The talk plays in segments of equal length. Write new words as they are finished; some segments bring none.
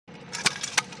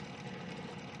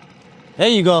There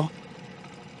you go.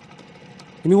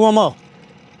 Give me one more.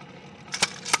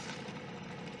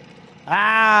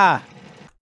 Ah!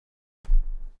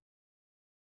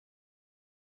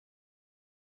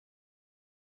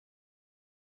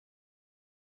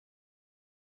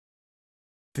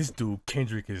 This dude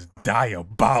Kendrick is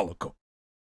diabolical.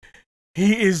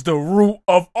 He is the root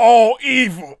of all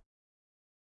evil.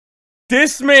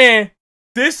 This man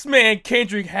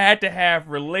Kendrick had to have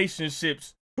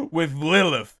relationships with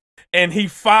Lilith, and he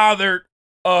fathered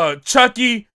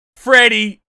Chucky,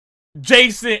 Freddy,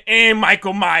 Jason, and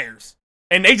Michael Myers,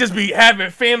 and they just be having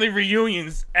family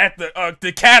reunions at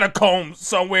the catacombs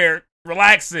somewhere,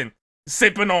 relaxing,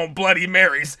 sipping on Bloody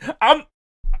Marys.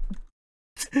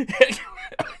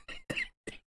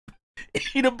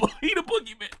 He the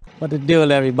boogeyman. What the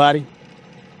deal, everybody?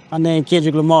 My name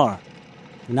Kendrick Lamar,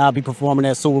 and I'll be performing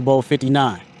at Super Bowl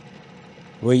 59.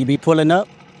 Will you be pulling up?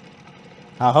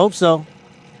 I hope so.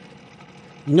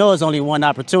 You know it's only one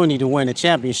opportunity to win a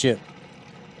championship.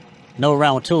 No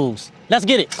round twos. Let's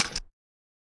get it.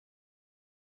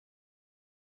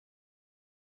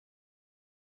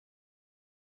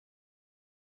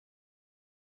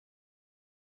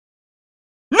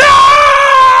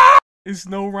 No! It's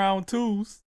no round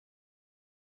twos.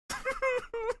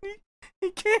 He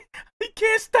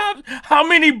can't stop. How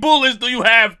many bullets do you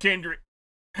have, Kendrick?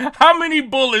 How many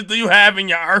bullets do you have in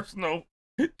your arsenal?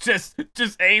 Just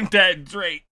aimed at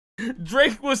Drake.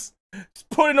 Drake was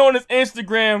putting on his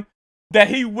Instagram that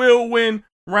he will win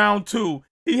round two.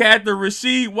 He had the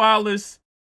Rasheed Wallace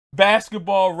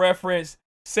basketball reference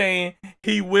saying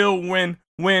he will win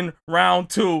round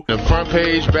two. The front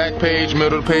page, back page,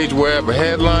 middle page, wherever.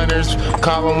 Headliners,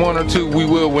 column 1 or 2, we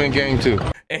will win game 2.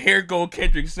 And here go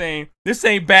Kendrick saying, this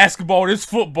ain't basketball, this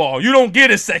football. You don't get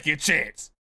a second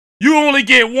chance. You only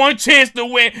get one chance to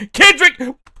win. Kendrick!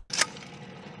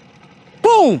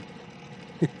 Boom!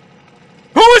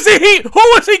 Who is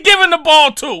he giving the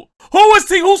ball to?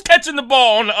 Who's catching the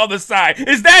ball on the other side?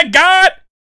 Is that God?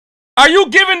 Are you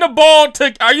giving the ball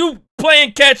to, are you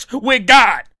playing catch with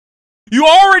God? You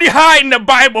already hiding the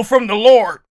Bible from the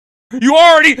Lord. You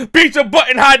already beat your butt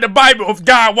and hide the Bible if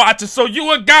God watches. So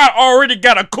you and God already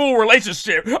got a cool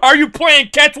relationship. Are you playing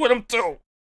catch with him too?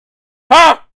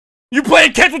 Huh? You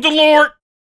playing catch with the Lord?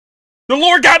 The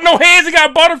Lord got no hands, he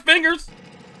got butterfingers.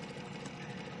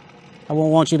 I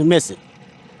won't want you to miss it.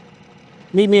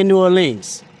 Meet me in New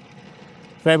Orleans,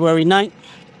 February 9th,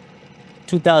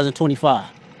 2025.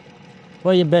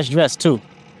 Wear your best dress too,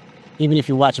 even if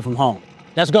you're watching from home.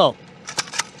 Let's go.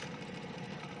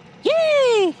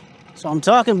 Yay! So I'm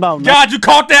talking about, man. God, you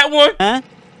caught that one? Huh?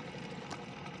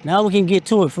 Now we can get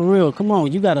to it for real. Come on,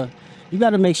 you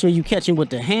gotta make sure you catching with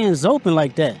the hands open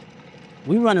like that.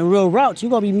 We running real routes, you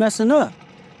gonna be messing up.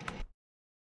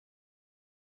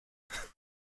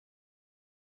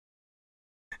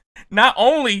 Not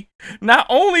only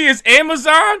is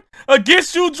Amazon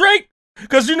against you, Drake,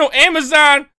 because you know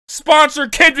Amazon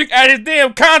sponsored Kendrick at his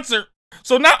damn concert.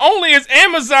 So not only is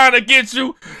Amazon against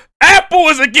you, Apple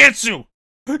is against you.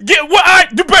 You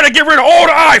better get rid of all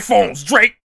the iPhones,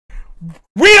 Drake.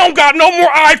 We don't got no more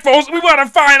iPhones. We gotta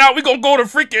find out. We gonna go to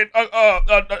freaking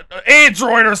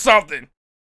Android or something.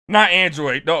 Not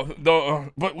Android,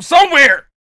 no, but somewhere.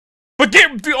 But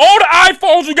get all the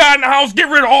iPhones you got in the house. Get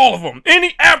rid of all of them.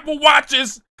 Any Apple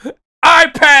Watches,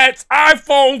 iPads,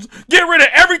 iPhones. Get rid of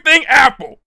everything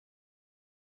Apple.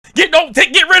 Get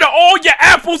rid of all your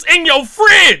apples in your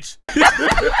fridge. Get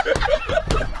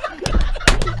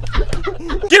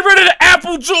rid of the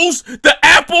apple juice, the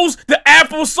apples, the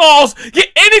applesauce.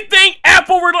 Get anything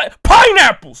Apple related.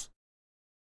 Pineapples.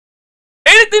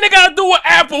 Anything that got to do with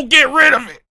Apple, get rid of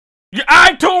it. Your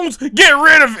iTunes, get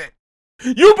rid of it.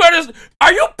 You better.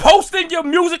 Are you posting your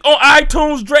music on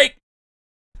iTunes, Drake?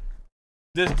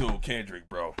 This dude, Kendrick,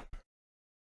 bro.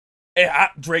 Hey,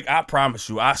 Drake, I promise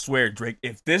you, I swear, Drake,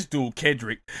 if this dude,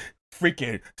 Kendrick,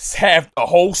 freaking have a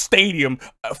whole stadium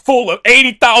full of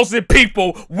 80,000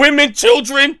 people, women,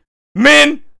 children,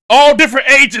 men, all different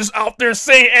ages out there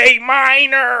saying A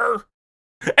minor,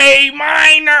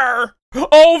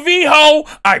 O-V-ho,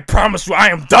 I promise you, I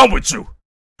am done with you.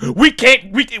 We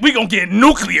gonna get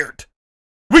nucleared.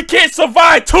 We can't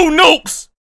survive 2 nukes.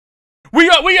 We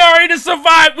already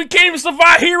survived. We can't even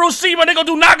survive Hiroshima. They gonna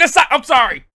do Nagasaki. I'm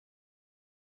sorry.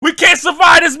 We can't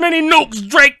survive this many nukes,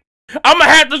 Drake. I'm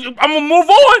gonna move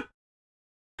on.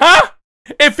 Huh?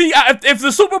 If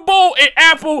the Super Bowl and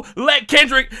Apple let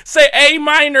Kendrick say A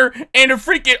minor and the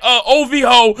freaking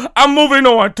OVO, I'm moving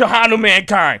on to Honor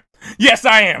Mankind. Yes,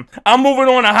 I am. I'm moving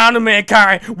on to Honor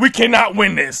Mankind. We cannot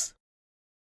win this.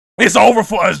 It's over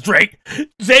for us, Drake.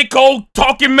 J. Cole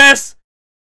talking mess.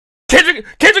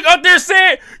 Kendrick up there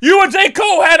said you and J.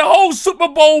 Cole had a whole Super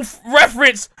Bowl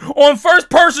reference on first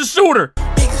person shooter.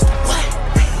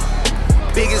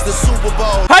 Big as the Super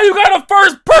Bowl. How you got a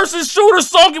first person shooter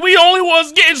song and we only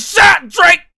was getting shot,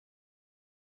 Drake?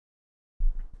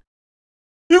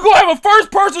 You gonna have a first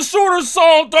person shooter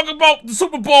song talking about the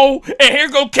Super Bowl and here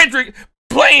go Kendrick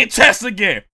playing chess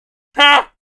again. Huh?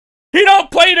 He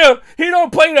don't play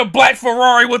the black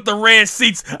Ferrari with the red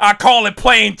seats. I call it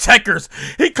playing checkers.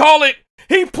 He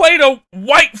played a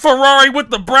white Ferrari with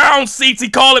the brown seats. He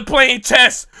call it playing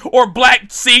chess or black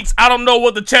seats. I don't know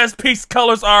what the chess piece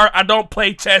colors are. I don't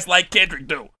play chess like Kendrick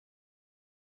do.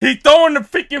 He throwing the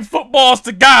freaking footballs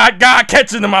to God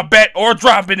catching them, I bet, or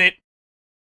dropping it.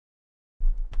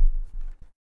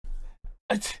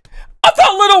 I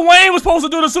thought Lil Wayne was supposed to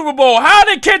do the Super Bowl. How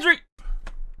did Kendrick?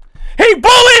 He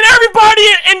bullying everybody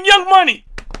in Young Money.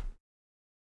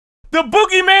 The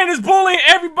boogeyman is bullying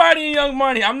everybody in Young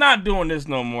Money. I'm not doing this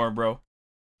no more, bro.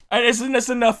 It's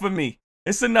enough for me.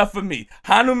 It's enough for me.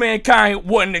 How knew mankind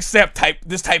wouldn't accept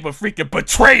this type of freaking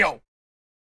betrayal?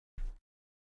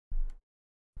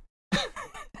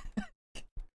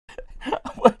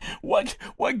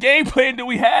 What game plan do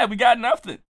we have? We got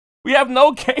nothing. We have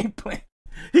no game plan.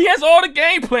 He has all the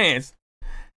game plans.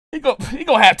 He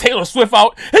gonna have Taylor Swift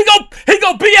out. He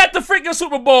gonna be at the freaking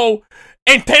Super Bowl,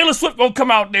 and Taylor Swift gonna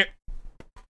come out there.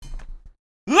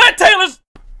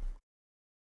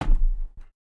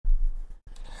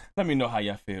 Let me know how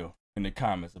y'all feel in the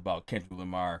comments about Kendrick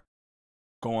Lamar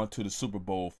going to the Super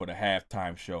Bowl for the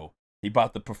halftime show. He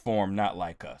about to perform not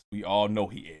like us. We all know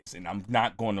he is, and I'm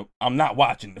not watching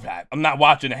the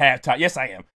halftime. Yes, I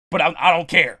am, but I don't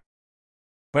care.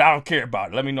 But I don't care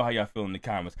about it. Let me know how y'all feel in the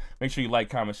comments. Make sure you like,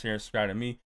 comment, share, and subscribe to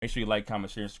me. Make sure you like,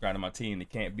 comment, share, and subscribe to my team, the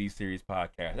Can't Be Serious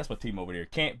Podcast. That's my team over there.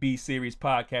 Can't Be Serious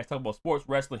Podcast. Talk about sports,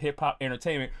 wrestling, hip-hop,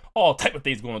 entertainment, all type of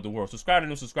things going on in the world. Subscribe to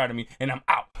them, subscribe to me, and I'm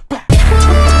out.